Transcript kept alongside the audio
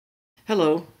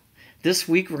Hello. This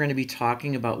week we're going to be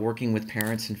talking about working with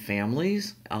parents and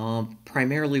families,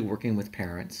 primarily working with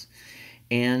parents,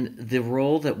 and the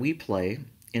role that we play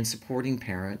in supporting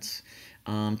parents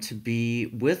to be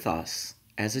with us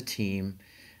as a team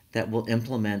that will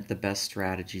implement the best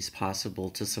strategies possible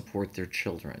to support their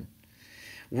children.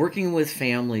 Working with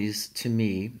families, to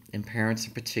me, and parents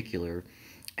in particular,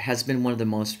 has been one of the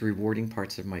most rewarding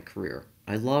parts of my career.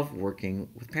 I love working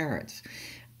with parents.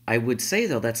 I would say,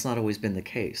 though, that's not always been the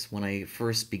case. When I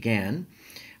first began,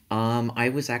 I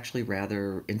was actually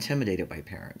rather intimidated by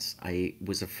parents. I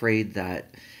was afraid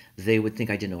that they would think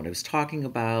I didn't know what I was talking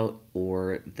about,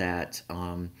 or that,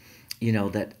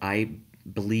 that I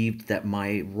believed that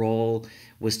my role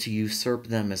was to usurp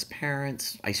them as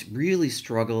parents. I really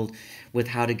struggled with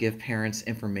how to give parents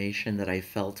information that I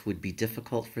felt would be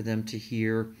difficult for them to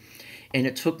hear. And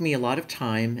it took me a lot of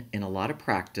time and a lot of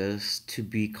practice to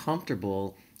be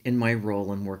comfortable in my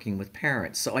role in working with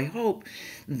parents. So I hope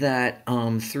that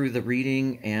through the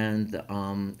reading and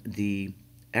the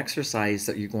exercise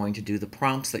that you're going to do, the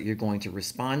prompts that you're going to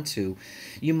respond to,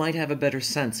 you might have a better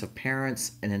sense of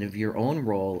parents and of your own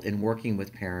role in working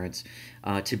with parents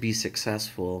to be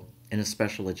successful in a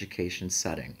special education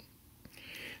setting.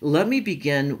 Let me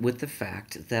begin with the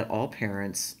fact that all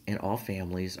parents and all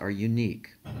families are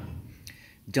unique.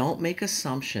 Don't make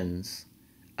assumptions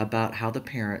about how the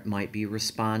parent might be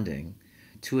responding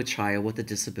to a child with a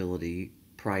disability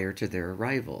prior to their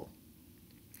arrival.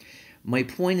 My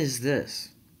point is this.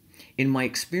 In my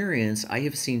experience, I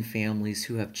have seen families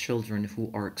who have children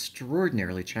who are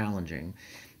extraordinarily challenging,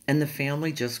 and the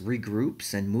family just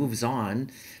regroups and moves on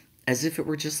as if it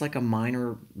were just like a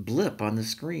minor blip on the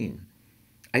screen.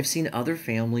 I've seen other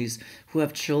families who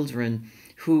have children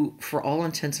who, for all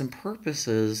intents and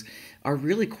purposes, are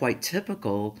really quite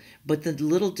typical, but the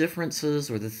little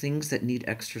differences or the things that need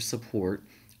extra support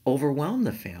overwhelm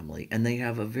the family, and they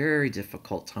have a very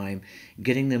difficult time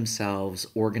getting themselves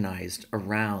organized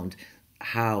around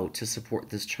how to support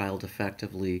this child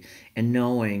effectively and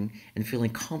knowing and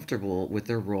feeling comfortable with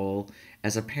their role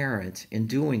as a parent in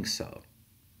doing so.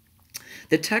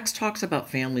 The text talks about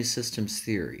family systems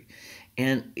theory,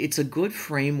 and it's a good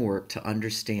framework to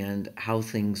understand how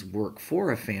things work for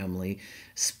a family,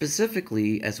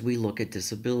 specifically as we look at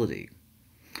disability.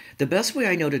 The best way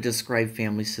I know to describe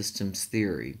family systems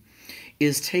theory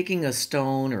is taking a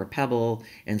stone or a pebble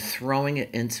and throwing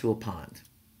it into a pond.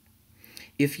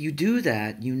 If you do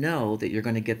that, you know that you're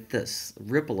going to get this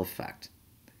ripple effect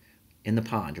in the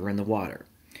pond or in the water.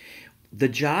 The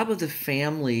job of the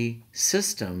family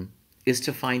system is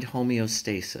to find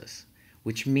homeostasis,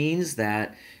 which means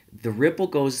that the ripple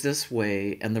goes this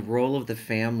way, and the role of the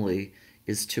family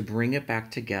is to bring it back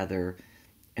together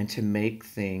and to make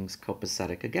things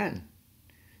copacetic again.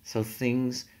 So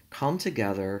things come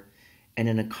together, and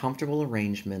in a comfortable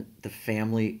arrangement, the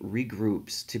family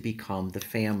regroups to become the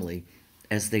family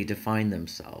as they define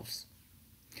themselves.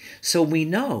 So we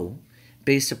know,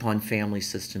 based upon family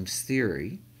systems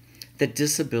theory, that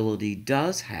disability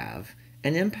does have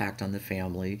an impact on the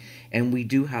family, and we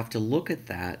do have to look at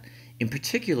that in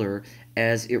particular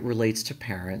as it relates to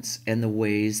parents and the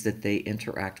ways that they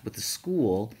interact with the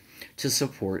school to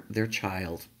support their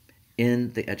child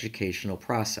in the educational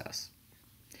process.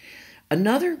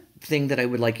 Another thing that I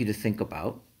would like you to think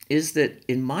about is that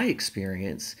in my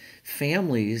experience,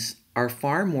 families are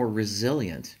far more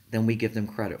resilient than we give them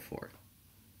credit for.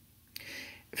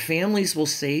 Families will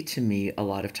say to me a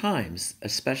lot of times,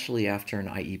 especially after an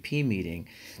IEP meeting,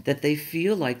 that they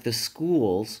feel like the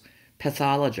schools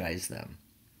pathologize them.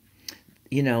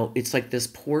 It's like this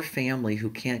poor family who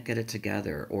can't get it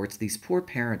together, or it's these poor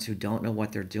parents who don't know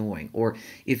what they're doing, or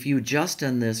if you just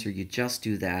done this or you just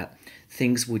do that,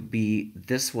 things would be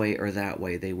this way or that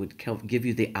way. They would give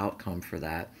you the outcome for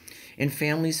that. And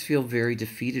families feel very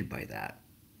defeated by that.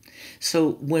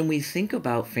 So when we think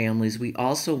about families, we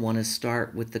also want to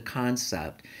start with the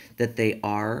concept that they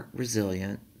are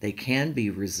resilient, they can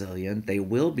be resilient, they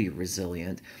will be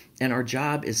resilient, and our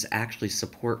job is to actually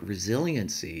support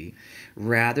resiliency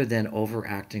rather than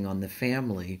overacting on the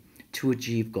family to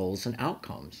achieve goals and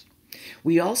outcomes.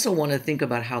 We also want to think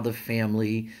about how the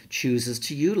family chooses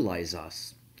to utilize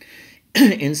us.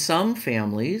 In some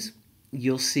families,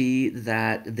 you'll see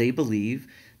that they believe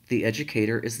the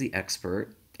educator is the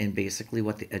expert, and basically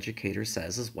what the educator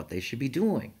says is what they should be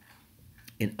doing.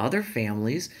 In other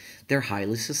families, they're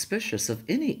highly suspicious of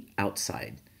any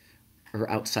outsider,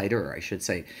 I should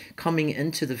say, coming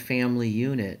into the family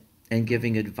unit and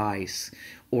giving advice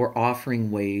or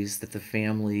offering ways that the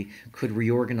family could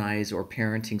reorganize or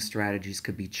parenting strategies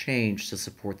could be changed to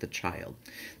support the child.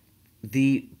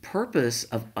 The purpose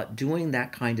of doing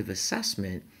that kind of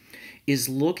assessment is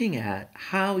looking at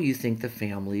how you think the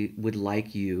family would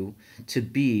like you to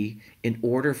be in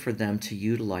order for them to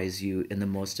utilize you in the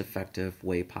most effective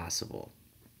way possible.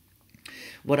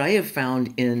 What I have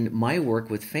found in my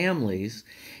work with families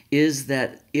is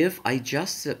that if I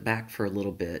just sit back for a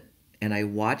little bit and I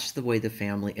watch the way the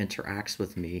family interacts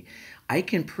with me, I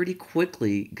can pretty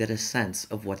quickly get a sense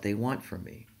of what they want from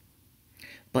me.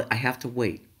 But I have to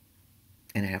wait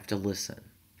and I have to listen.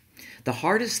 The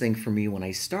hardest thing for me when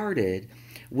I started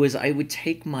was I would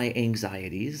take my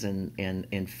anxieties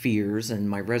and fears and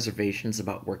my reservations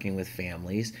about working with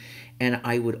families and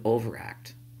I would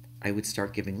overact. I would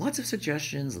start giving lots of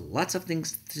suggestions, lots of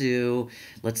things to do.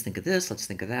 Let's think of this, let's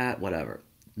think of that, whatever.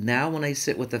 Now, when I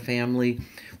sit with a family,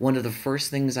 one of the first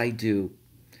things I do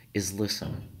is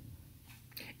listen.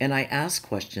 And I ask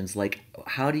questions like,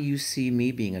 how do you see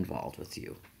me being involved with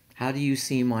you? How do you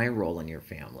see my role in your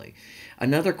family?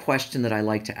 Another question that I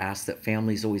like to ask that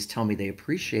families always tell me they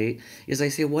appreciate is I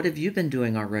say, what have you been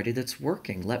doing already that's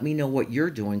working? Let me know what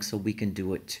you're doing so we can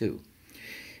do it too.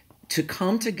 To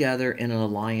come together in an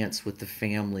alliance with the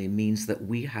family means that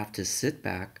we have to sit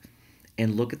back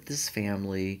and look at this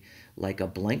family like a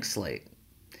blank slate.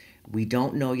 We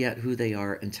don't know yet who they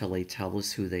are until they tell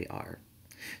us who they are.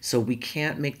 So we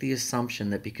can't make the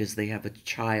assumption that because they have a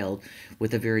child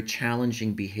with a very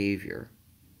challenging behavior,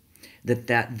 that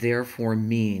that therefore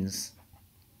means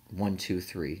 1, 2,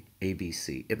 3,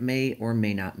 ABC. It may or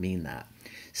may not mean that.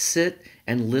 Sit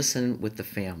and listen with the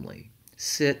family.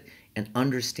 Sit and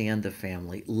understand the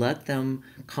family. Let them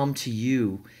come to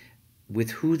you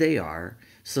with who they are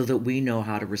so that we know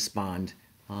how to respond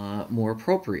more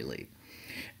appropriately.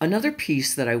 Another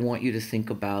piece that I want you to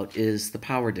think about is the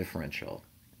power differential.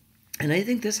 And I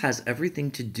think this has everything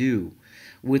to do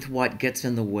with what gets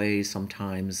in the way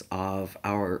sometimes of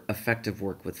our effective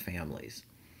work with families.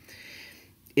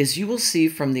 As you will see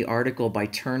from the article by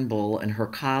Turnbull and her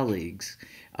colleagues,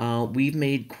 we've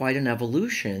made quite an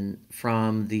evolution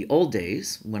from the old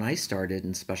days when I started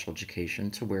in special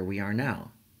education to where we are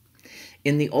now.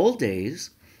 In the old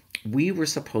days, we were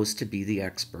supposed to be the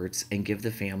experts and give the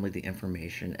family the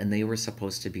information, and they were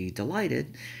supposed to be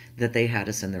delighted that they had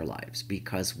us in their lives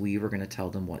because we were going to tell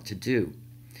them what to do.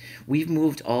 We've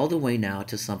moved all the way now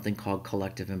to something called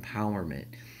collective empowerment,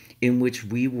 in which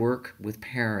we work with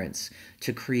parents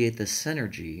to create the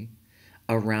synergy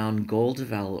around goal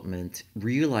development,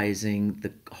 realizing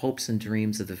the hopes and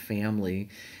dreams of the family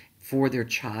for their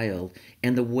child,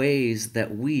 and the ways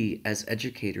that we as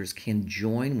educators can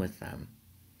join with them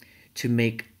to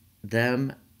make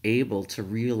them able to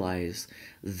realize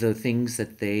the things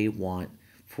that they want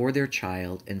for their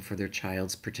child and for their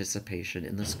child's participation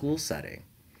in the school setting.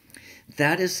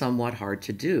 That is somewhat hard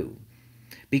to do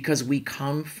because we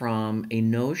come from a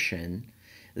notion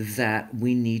that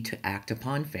we need to act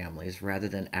upon families rather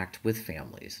than act with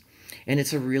families. And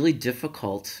it's a really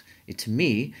difficult, to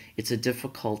me, it's a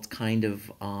difficult kind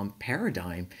of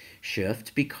paradigm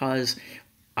shift because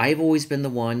I've always been the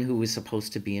one who was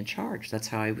supposed to be in charge. That's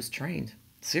how I was trained,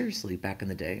 seriously, back in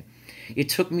the day. It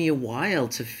took me a while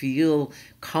to feel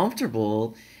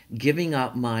comfortable giving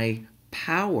up my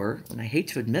power, and I hate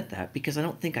to admit that because I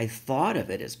don't think I thought of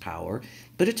it as power,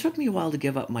 but it took me a while to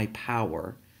give up my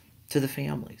power to the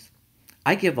families.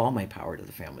 I give all my power to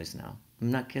the families now.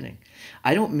 I'm not kidding.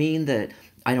 I don't mean that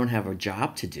I don't have a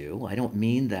job to do. I don't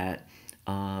mean that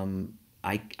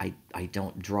I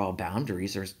don't draw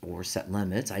boundaries or set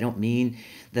limits. I don't mean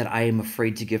that I am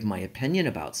afraid to give my opinion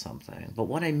about something. But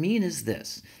what I mean is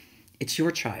this: it's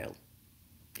your child,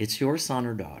 it's your son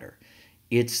or daughter,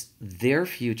 it's their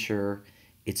future,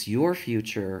 it's your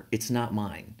future, it's not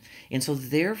mine. And so,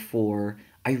 therefore,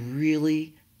 I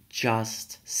really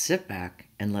just sit back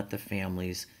and let the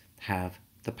families have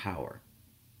the power.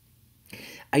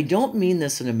 I don't mean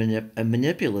this in a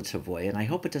manipulative way, and I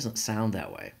hope it doesn't sound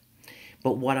that way.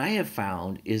 But what I have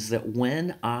found is that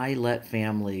when I let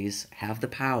families have the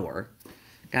power,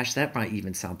 gosh, that might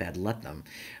even sound bad, let them.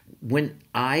 When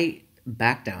I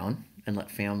back down and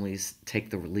let families take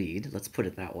the lead, let's put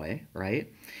it that way,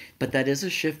 right? But that is a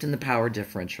shift in the power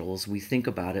differential as we think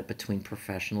about it between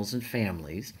professionals and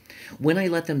families. When I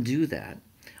let them do that,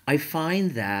 I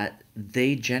find that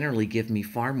they generally give me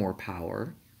far more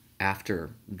power after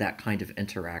that kind of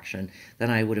interaction than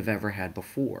I would have ever had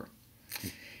before.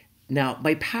 Now,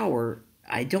 by power,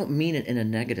 I don't mean it in a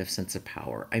negative sense of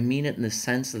power. I mean it in the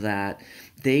sense that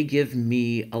they give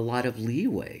me a lot of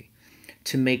leeway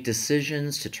to make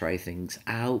decisions, to try things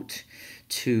out,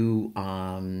 to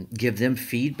give them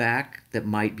feedback that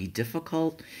might be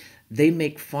difficult. They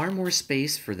make far more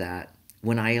space for that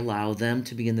when I allow them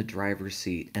to be in the driver's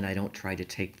seat and I don't try to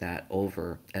take that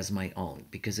over as my own,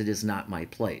 because it is not my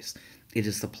place. It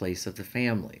is the place of the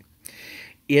family.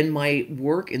 In my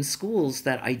work in schools,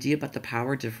 that idea about the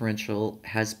power differential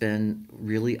has been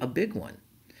really a big one.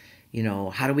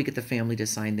 How do we get the family to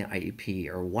sign the IEP?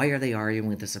 Or why are they arguing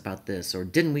with us about this? Or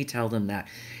didn't we tell them that?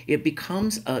 It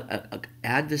becomes a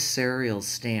adversarial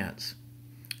stance.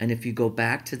 And if you go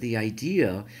back to the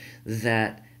idea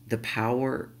that the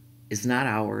power is not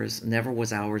ours, never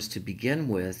was ours to begin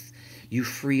with, you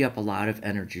free up a lot of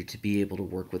energy to be able to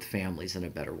work with families in a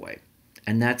better way.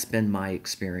 And that's been my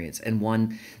experience, and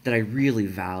one that I really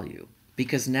value.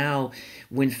 Because now,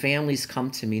 when families come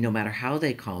to me, no matter how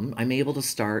they come, I'm able to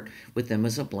start with them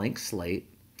as a blank slate,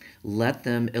 let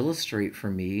them illustrate for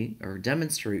me or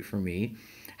demonstrate for me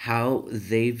how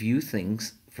they view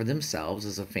things for themselves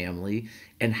as a family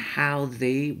and how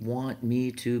they want me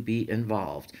to be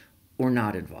involved or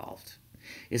not involved.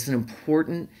 It's an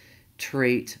important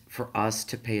trait for us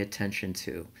to pay attention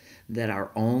to, that our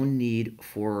own need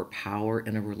for power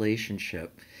in a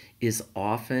relationship is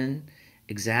often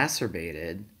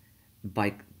exacerbated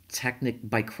by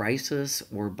by crisis,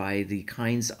 or by the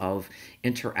kinds of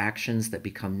interactions that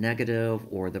become negative,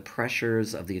 or the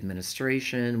pressures of the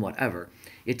administration, whatever.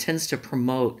 It tends to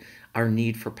promote our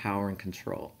need for power and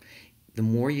control. The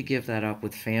more you give that up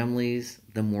with families,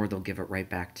 the more they'll give it right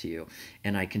back to you.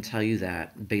 And I can tell you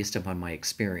that based upon my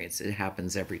experience. It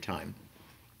happens every time.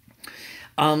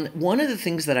 One of the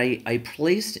things that I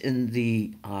placed in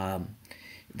the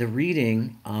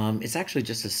reading, it's actually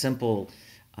just a simple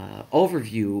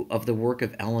overview of the work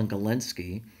of Ellen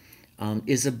Galinsky,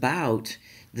 is about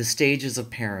the stages of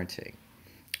parenting.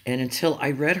 And until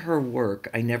I read her work,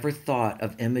 I never thought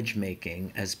of image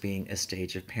making as being a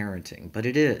stage of parenting, but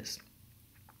it is.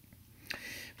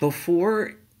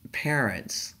 Before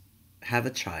parents have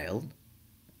a child,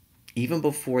 even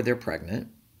before they're pregnant,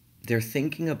 they're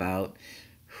thinking about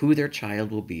who their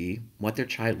child will be, what their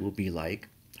child will be like,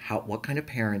 what kind of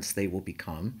parents they will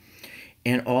become.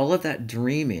 And all of that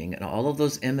dreaming and all of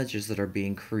those images that are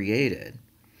being created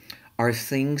are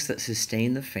things that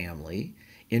sustain the family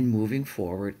in moving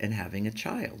forward and having a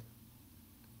child.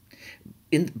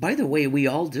 By the way, we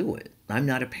all do it. I'm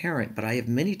not a parent, but I have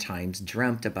many times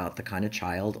dreamt about the kind of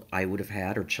child I would have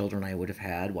had, or children I would have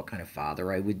had, what kind of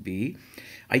father I would be.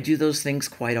 I do those things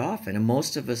quite often, and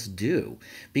most of us do,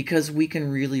 because we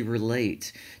can really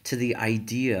relate to the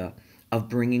idea of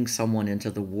bringing someone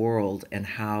into the world and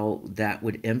how that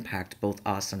would impact both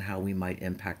us and how we might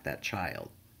impact that child.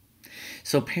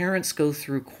 So parents go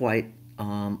through quite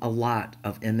a lot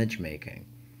of image making.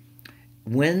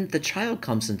 When the child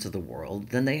comes into the world,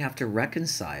 then they have to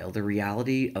reconcile the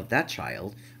reality of that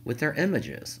child with their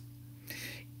images.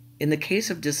 In the case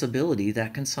of disability,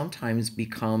 that can sometimes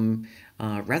become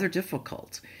rather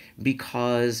difficult,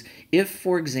 because if,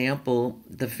 for example,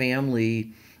 the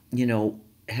family,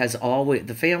 has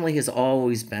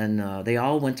always been, they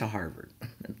all went to Harvard.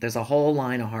 There's a whole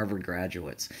line of Harvard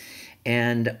graduates.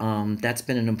 And that's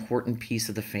been an important piece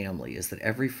of the family, is that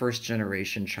every first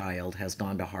generation child has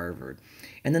gone to Harvard.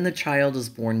 And then the child is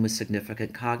born with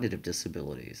significant cognitive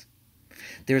disabilities.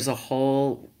 There's a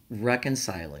whole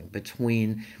reconciling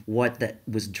between what that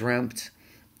was dreamt,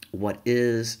 what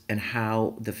is, and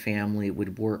how the family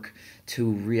would work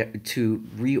to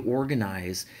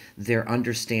reorganize their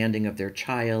understanding of their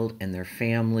child and their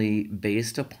family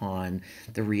based upon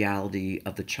the reality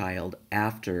of the child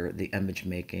after the image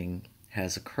making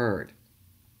has occurred.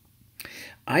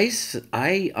 I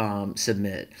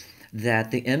submit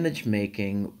that the image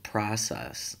making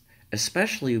process,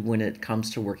 especially when it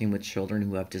comes to working with children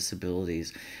who have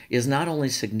disabilities, is not only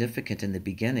significant in the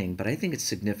beginning, but I think it's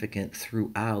significant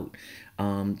throughout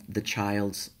the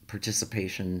child's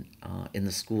participation in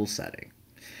the school setting.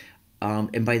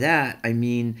 And by that, I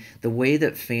mean the way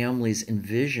that families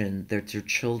envision that their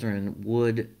children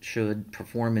should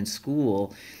perform in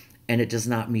school, and it does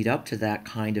not meet up to that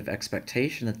kind of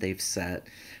expectation that they've set,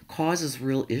 causes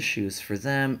real issues for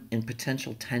them and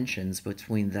potential tensions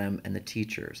between them and the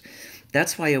teachers.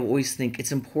 That's why I always think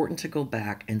it's important to go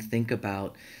back and think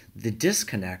about the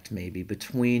disconnect maybe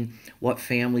between what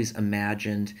families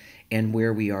imagined and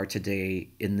where we are today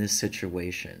in this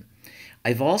situation.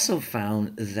 I've also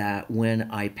found that when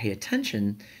I pay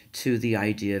attention to the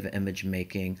idea of image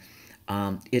making,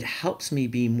 it helps me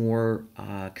be more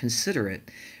considerate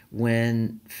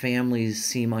when families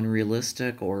seem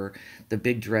unrealistic, or the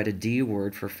big dreaded D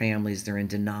word for families, they're in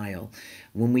denial.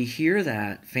 When we hear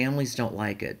that, families don't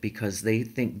like it because they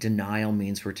think denial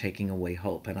means we're taking away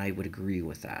hope, and I would agree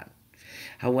with that.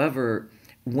 However,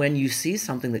 when you see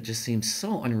something that just seems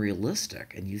so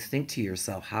unrealistic and you think to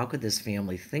yourself, how could this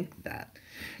family think that?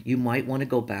 You might want to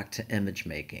go back to image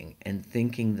making and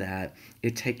thinking that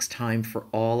it takes time for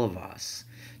all of us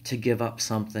to give up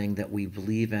something that we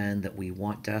believe in, that we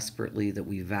want desperately, that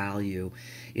we value.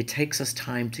 It takes us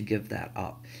time to give that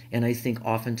up. And I think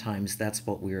oftentimes that's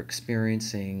what we're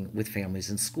experiencing with families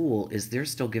in school is they're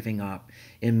still giving up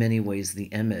in many ways the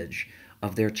image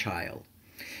of their child.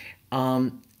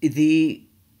 The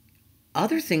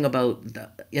other thing about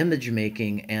the image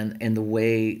making and the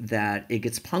way that it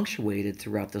gets punctuated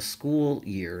throughout the school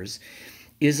years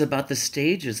is about the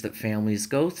stages that families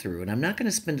go through. And I'm not going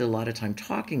to spend a lot of time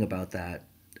talking about that,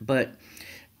 but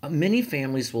many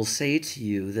families will say to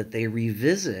you that they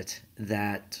revisit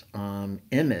that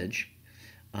image,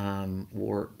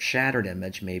 or shattered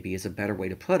image, maybe is a better way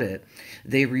to put it.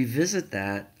 They revisit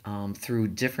that through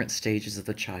different stages of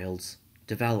the child's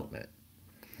development.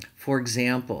 For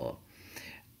example,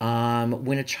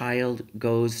 when a child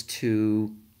goes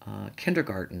to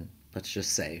kindergarten, let's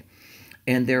just say,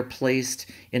 and they're placed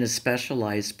in a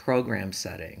specialized program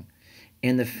setting,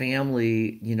 and the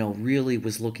family, really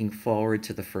was looking forward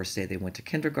to the first day they went to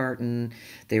kindergarten.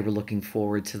 They were looking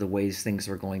forward to the ways things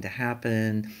were going to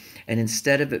happen. And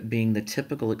instead of it being the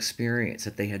typical experience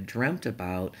that they had dreamt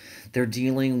about, they're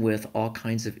dealing with all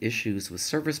kinds of issues with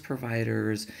service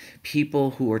providers,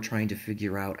 people who are trying to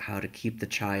figure out how to keep the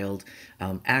child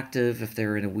active if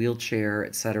they're in a wheelchair,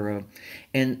 etc.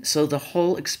 And so the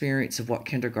whole experience of what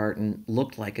kindergarten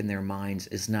looked like in their minds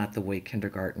is not the way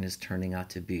kindergarten is turning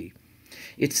out to be.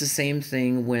 It's the same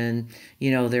thing when,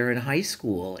 they're in high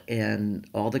school and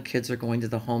all the kids are going to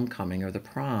the homecoming or the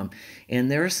prom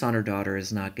and their son or daughter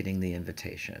is not getting the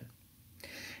invitation.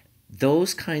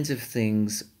 Those kinds of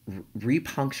things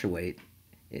repunctuate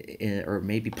or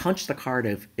maybe punch the card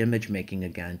of image making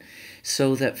again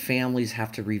so that families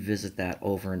have to revisit that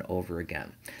over and over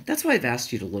again. That's why I've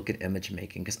asked you to look at image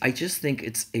making, because I just think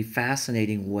it's a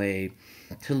fascinating way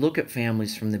to look at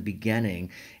families from the beginning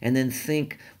and then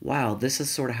think, wow, this is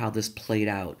sort of how this played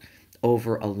out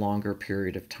over a longer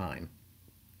period of time.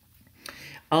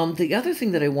 The other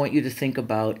thing that I want you to think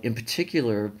about in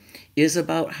particular is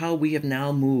about how we have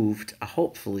now moved,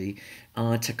 hopefully,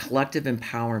 to collective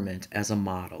empowerment as a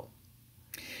model.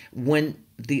 When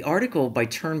the article by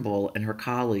Turnbull and her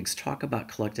colleagues talk about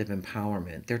collective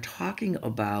empowerment, they're talking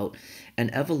about an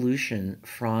evolution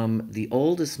from the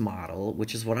oldest model,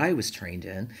 which is what I was trained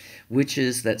in, which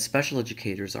is that special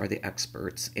educators are the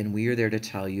experts and we are there to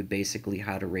tell you basically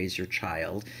how to raise your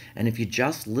child. And if you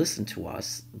just listen to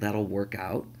us, that'll work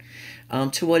out,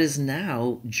 to what is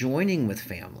now joining with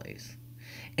families.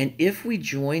 And if we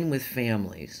join with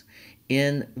families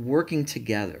in working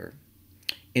together,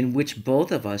 in which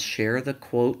both of us share the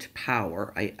quote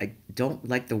power. I don't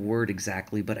like the word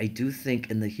exactly, but I do think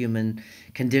in the human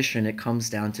condition it comes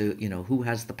down to, who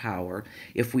has the power.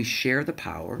 If we share the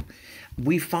power,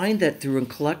 we find that through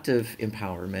collective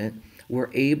empowerment,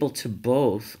 we're able to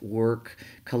both work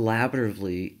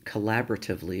collaboratively,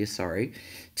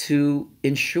 to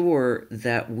ensure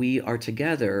that we are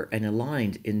together and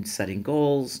aligned in setting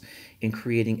goals, in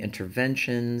creating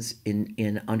interventions,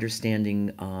 in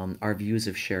understanding our views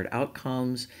of shared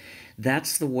outcomes.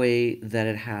 That's the way that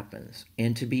it happens.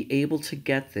 And to be able to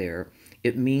get there,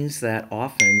 it means that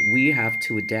often we have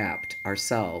to adapt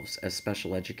ourselves as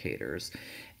special educators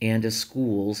and as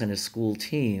schools and as school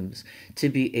teams to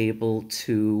be able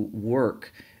to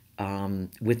work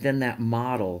within that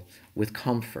model with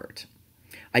comfort.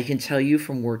 I can tell you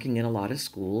from working in a lot of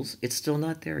schools, it's still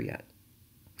not there yet.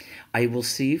 I will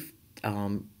see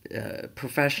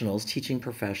professionals, teaching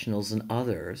professionals and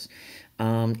others,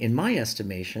 in my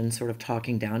estimation, sort of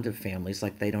talking down to families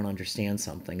like they don't understand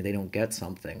something, they don't get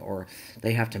something, or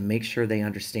they have to make sure they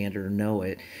understand it or know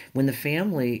it, when the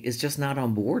family is just not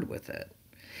on board with it.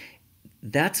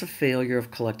 That's a failure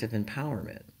of collective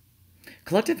empowerment.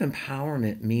 Collective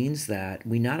empowerment means that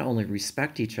we not only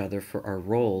respect each other for our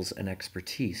roles and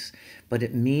expertise, but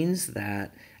it means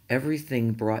that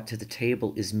everything brought to the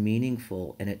table is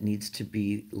meaningful and it needs to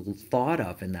be thought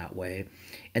of in that way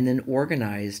and then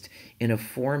organized in a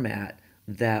format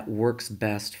that works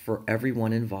best for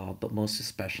everyone involved, but most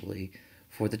especially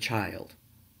for the child.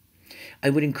 I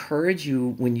would encourage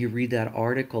you, when you read that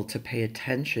article, to pay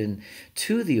attention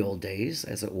to the old days,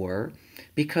 as it were,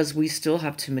 because we still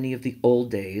have too many of the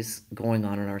old days going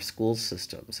on in our school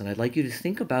systems. And I'd like you to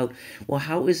think about, well,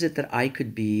 how is it that I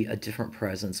could be a different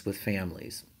presence with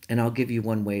families? And I'll give you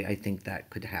one way I think that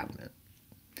could happen.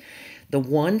 The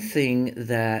one thing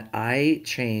that I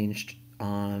changed, I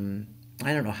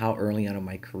don't know how early on in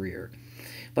my career,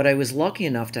 But I was lucky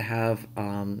enough to have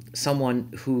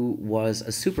someone who was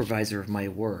a supervisor of my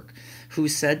work who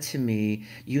said to me,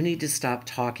 "You need to stop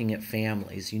talking at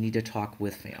families. You need to talk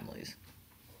with families."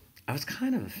 I was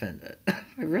kind of offended. I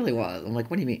really was. I'm like,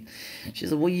 "What do you mean?" She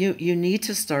said, "Well, you need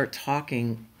to start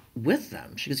talking with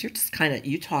them." She goes, "You're just kind of,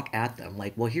 you talk at them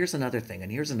like, well, here's another thing,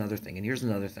 and here's another thing, and here's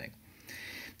another thing."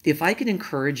 If I could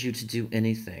encourage you to do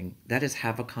anything, that is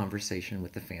have a conversation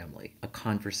with the family. A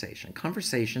conversation.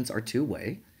 Conversations are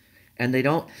two-way, and they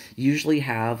don't usually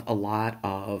have a lot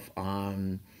of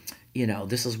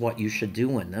this is what you should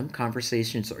do in them.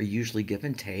 Conversations are usually give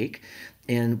and take,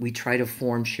 and we try to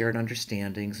form shared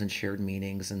understandings and shared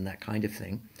meanings and that kind of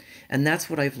thing. And that's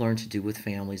what I've learned to do with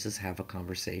families is have a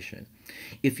conversation.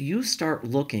 If you start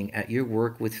looking at your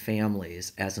work with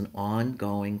families as an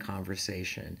ongoing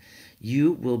conversation,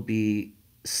 you will be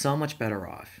so much better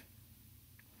off.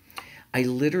 I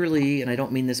literally, and I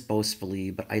don't mean this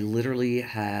boastfully, but I literally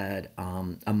had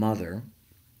a mother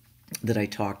that I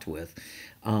talked with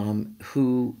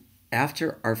who,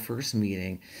 after our first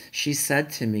meeting, she said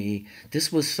to me,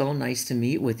 "This was so nice to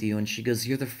meet with you." And she goes,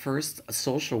 "You're the first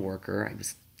social worker." I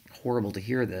was horrible to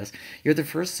hear this. "You're the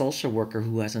first social worker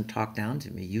who hasn't talked down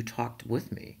to me. You talked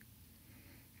with me."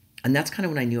 And that's kind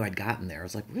of when I knew I'd gotten there. I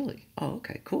was like, really? Oh,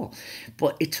 okay, cool.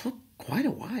 But it took quite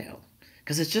a while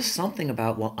because it's just something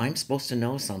about, well, I'm supposed to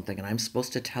know something and I'm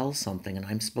supposed to tell something and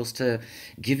I'm supposed to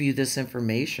give you this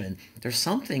information. There's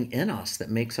something in us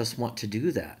that makes us want to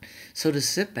do that. So to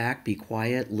sit back, be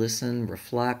quiet, listen,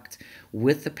 reflect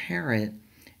with the parent,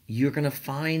 you're going to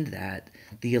find that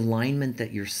the alignment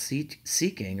that you're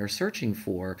seeking or searching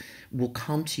for will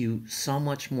come to you so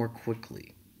much more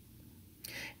quickly.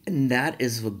 And that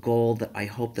is the goal that I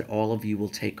hope that all of you will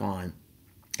take on,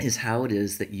 is how it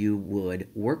is that you would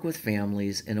work with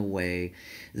families in a way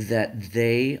that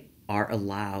they are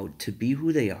allowed to be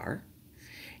who they are,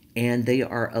 and they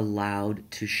are allowed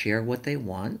to share what they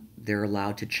want. They're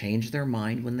allowed to change their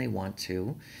mind when they want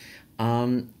to,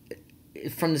 um,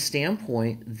 from the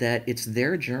standpoint that it's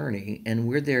their journey and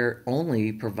we're there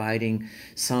only providing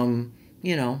some,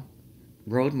 you know,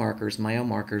 road markers, mile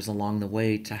markers along the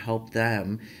way to help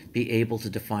them be able to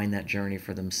define that journey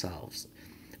for themselves.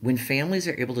 When families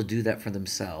are able to do that for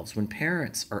themselves, when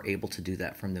parents are able to do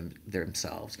that from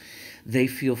themselves, they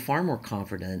feel far more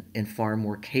confident and far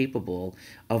more capable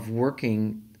of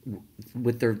working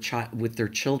with their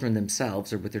children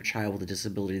themselves, or with their child with a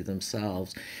disability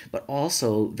themselves, but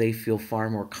also they feel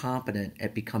far more competent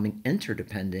at becoming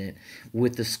interdependent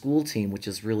with the school team, which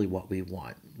is really what we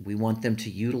want. We want them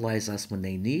to utilize us when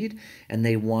they need, and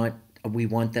we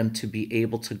want them to be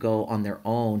able to go on their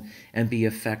own and be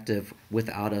effective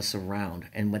without us around.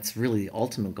 And what's really the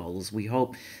ultimate goal is we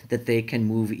hope that they can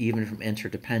move even from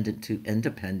interdependent to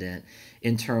independent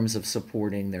in terms of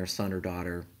supporting their son or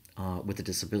daughter with a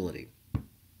disability.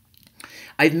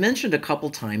 I've mentioned a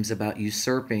couple times about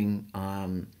usurping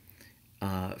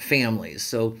families.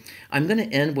 So I'm going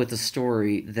to end with a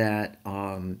story that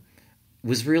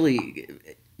was really,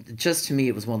 just to me,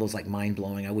 it was one of those like mind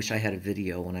blowing. I wish I had a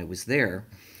video when I was there.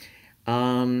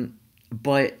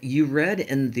 But you read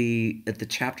in the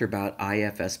chapter about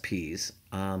IFSPs,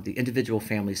 the individual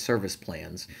family service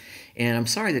plans, and I'm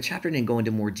sorry the chapter didn't go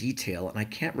into more detail, and I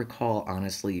can't recall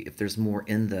honestly if there's more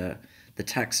in the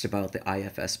text about the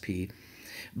IFSP,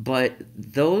 but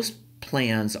those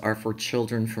plans are for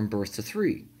children from birth to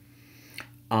three.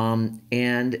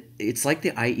 And it's like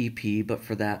the IEP, but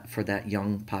for that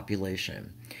young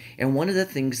population. And one of the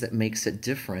things that makes it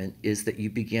different is that you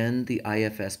begin the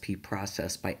IFSP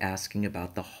process by asking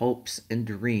about the hopes and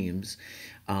dreams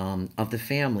of the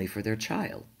family for their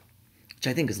child, which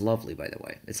I think is lovely, by the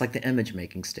way. It's like the image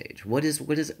making stage. What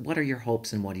are your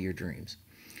hopes and what are your dreams?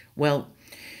 Well,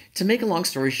 to make a long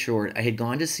story short, I had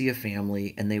gone to see a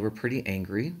family and they were pretty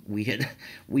angry.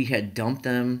 We had dumped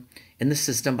them in the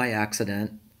system by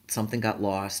accident. Something got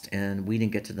lost and we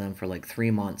didn't get to them for like 3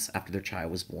 months after their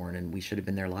child was born, and we should have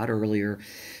been there a lot earlier.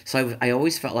 So I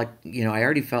always felt like, I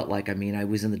already felt like, I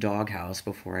was in the doghouse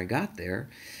before I got there.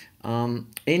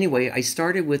 Anyway, I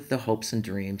started with the hopes and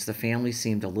dreams. The family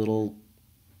seemed a little,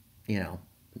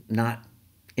 not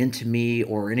into me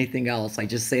or anything else. I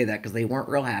just say that because they weren't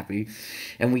real happy.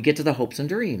 And we get to the hopes and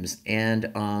dreams.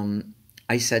 And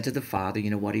I said to the father,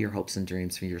 what are your hopes and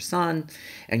dreams for your son?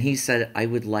 And he said, I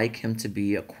would like him to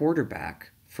be a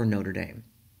quarterback for Notre Dame.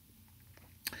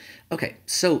 Okay,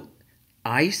 so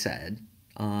I said,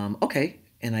 okay.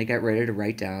 And I got ready to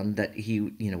write down that he,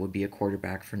 would be a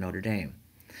quarterback for Notre Dame.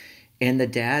 And the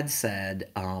dad said,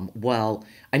 well,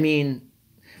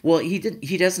 Well, he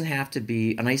doesn't have to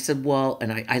be. And I said, well,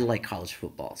 and I like college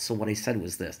football. So what I said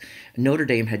was this: Notre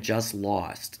Dame had just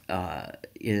lost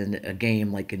in a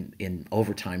game, like in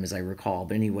overtime, as I recall.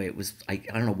 But anyway, it was I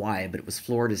don't know why, but it was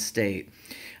Florida State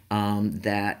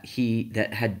that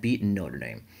had beaten Notre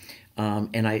Dame.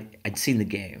 And I'd seen the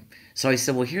game. So I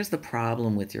said, well, here's the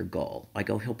problem with your goal. I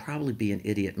go, he'll probably be an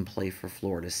idiot and play for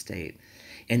Florida State.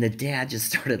 And the dad just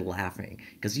started laughing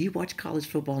because you watch college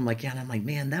football. I'm like, yeah. And I'm like,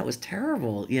 man, that was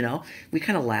terrible. We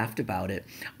kind of laughed about it.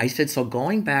 I said, so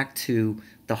going back to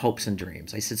the hopes and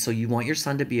dreams, I said, so you want your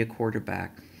son to be a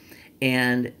quarterback?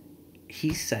 And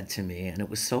he said to me, and it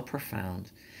was so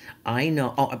profound. I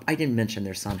know. Oh, I didn't mention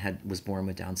their son was born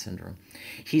with Down syndrome.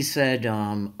 He said,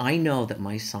 I know that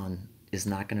my son is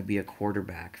not going to be a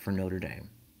quarterback for Notre Dame.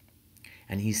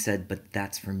 And he said, but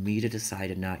that's for me to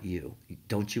decide and not you.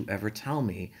 Don't you ever tell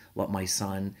me what my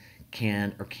son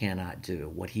can or cannot do,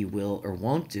 what he will or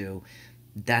won't do.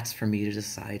 That's for me to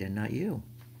decide and not you.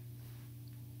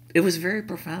 It was very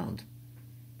profound.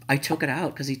 I took it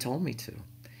out because he told me to.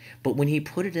 But when he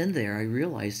put it in there, I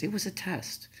realized it was a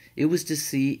test. It was to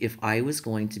see if I was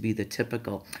going to be the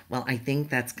typical, well, I think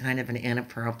that's kind of an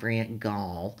inappropriate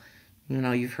goal.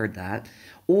 You've heard that.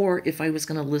 Or if I was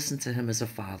going to listen to him as a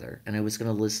father and I was going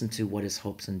to listen to what his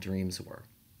hopes and dreams were.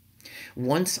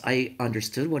 Once I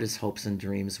understood what his hopes and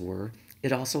dreams were,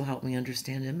 it also helped me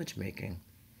understand image making.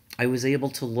 I was able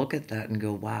to look at that and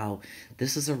go, wow,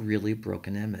 this is a really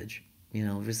broken image.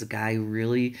 There's a guy who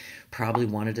really probably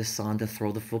wanted his son to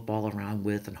throw the football around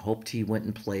with and hoped he went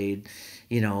and played,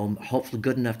 hopefully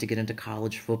good enough to get into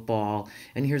college football.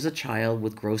 And here's a child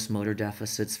with gross motor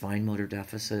deficits, fine motor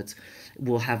deficits,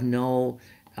 will have no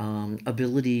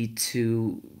ability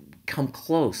to come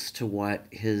close to what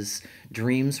his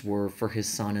dreams were for his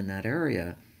son in that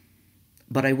area.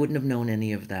 But I wouldn't have known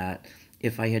any of that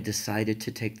if I had decided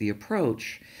to take the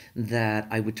approach that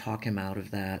I would talk him out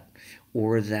of that,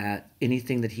 or that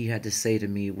anything that he had to say to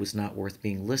me was not worth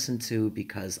being listened to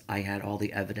because I had all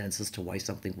the evidence as to why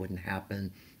something wouldn't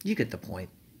happen. You get the point.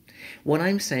 What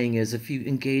I'm saying is, if you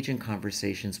engage in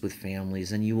conversations with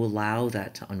families and you allow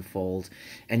that to unfold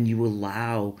and you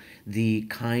allow the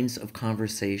kinds of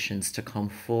conversations to come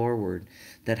forward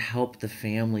that help the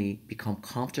family become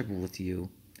comfortable with you,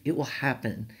 it will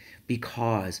happen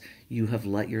because you have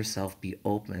let yourself be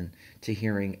open to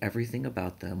hearing everything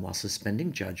about them while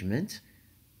suspending judgment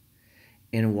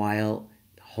and while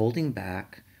holding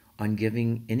back on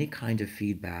giving any kind of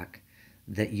feedback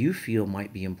that you feel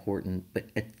might be important, but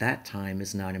at that time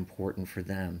is not important for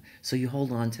them. So you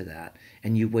hold on to that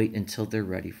and you wait until they're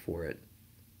ready for it.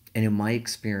 And in my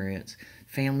experience,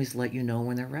 families let you know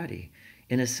when they're ready.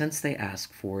 In a sense, they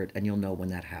ask for it and you'll know when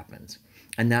that happens.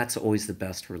 And that's always the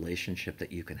best relationship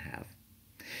that you can have.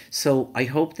 So I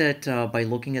hope that by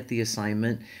looking at the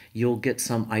assignment, you'll get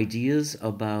some ideas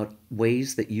about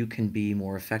ways that you can be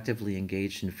more effectively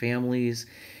engaged in families,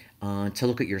 to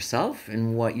look at yourself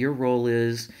and what your role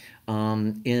is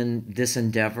in this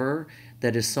endeavor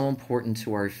that is so important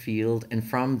to our field. And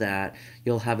from that,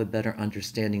 you'll have a better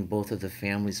understanding both of the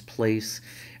family's place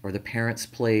or the parent's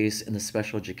place in the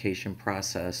special education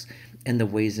process and the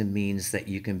ways and means that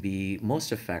you can be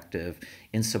most effective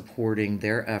in supporting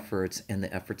their efforts and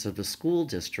the efforts of the school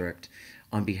district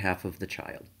on behalf of the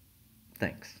child.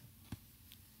 Thanks.